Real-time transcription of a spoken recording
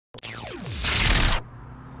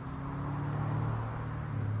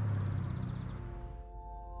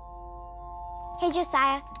Hey,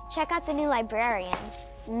 Josiah, check out the new librarian.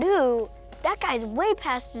 New? That guy's way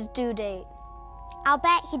past his due date. I'll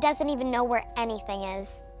bet he doesn't even know where anything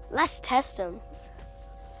is. Let's test him.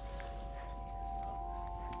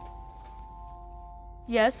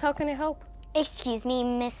 Yes, how can I help? Excuse me,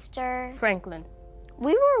 Mr. Franklin.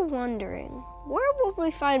 We were wondering, where would we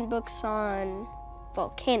find books on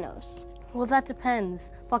volcanoes? Well, that depends.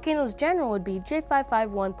 Volcanoes General would be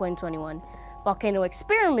J551.21. Volcano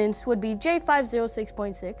Experiments would be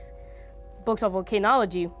J506.6. Books on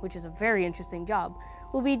volcanology, which is a very interesting job,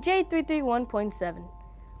 will be J331.7.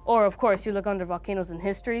 Or, of course, you look under volcanoes in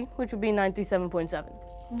history, which would be 937.7.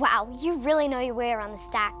 Wow, you really know your way around the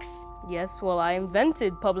stacks. Yes, well, I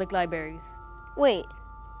invented public libraries. Wait,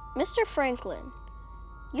 Mr. Franklin,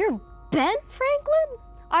 you're Ben Franklin?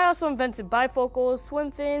 I also invented bifocals,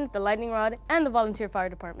 swim fins, the lightning rod, and the volunteer fire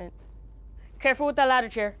department. Careful with that ladder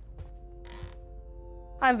chair.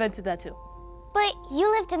 I invented that too. But you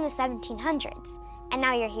lived in the 1700s, and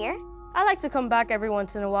now you're here? I like to come back every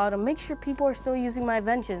once in a while to make sure people are still using my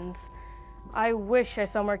inventions. I wish I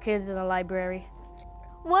saw more kids in a library.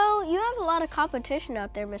 Well, you have a lot of competition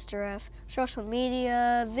out there, Mr. F. Social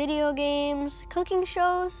media, video games, cooking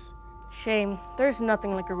shows. Shame, there's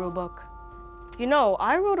nothing like a real book. You know,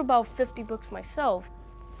 I wrote about 50 books myself.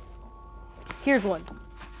 Here's one.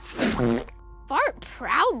 Fart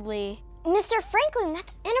proudly. Mr. Franklin,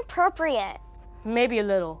 that's inappropriate. Maybe a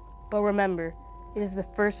little, but remember, it is the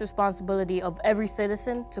first responsibility of every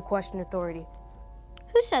citizen to question authority.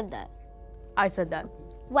 Who said that? I said that.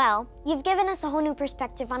 Well, you've given us a whole new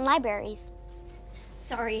perspective on libraries.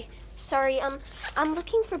 Sorry. I'm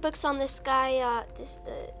looking for books on this guy,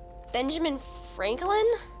 Benjamin Franklin?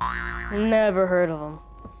 Never heard of him.